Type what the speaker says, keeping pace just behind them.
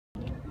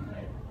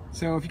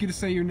So if you could just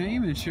say your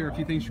name and share a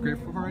few things you're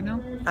grateful for right now.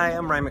 Hi,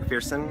 I'm Ryan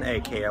McPherson,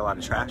 aka A Lot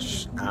of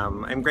Trash.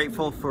 I'm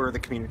grateful for the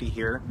community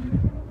here.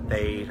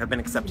 They have been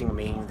accepting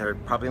me. They're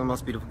probably the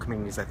most beautiful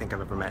communities I think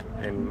I've ever met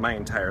in my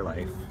entire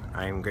life.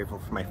 I'm grateful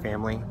for my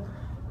family,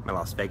 my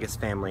Las Vegas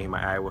family,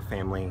 my Iowa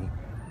family.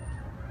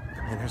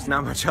 I mean, there's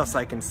not much else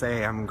I can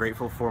say. I'm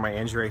grateful for my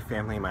Andrea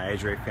family, my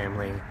Idre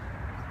family.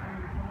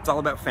 It's all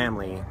about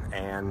family,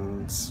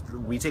 and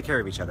we take care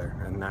of each other,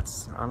 and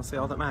that's honestly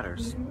all that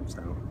matters.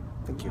 So,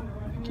 thank you.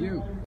 Thank you.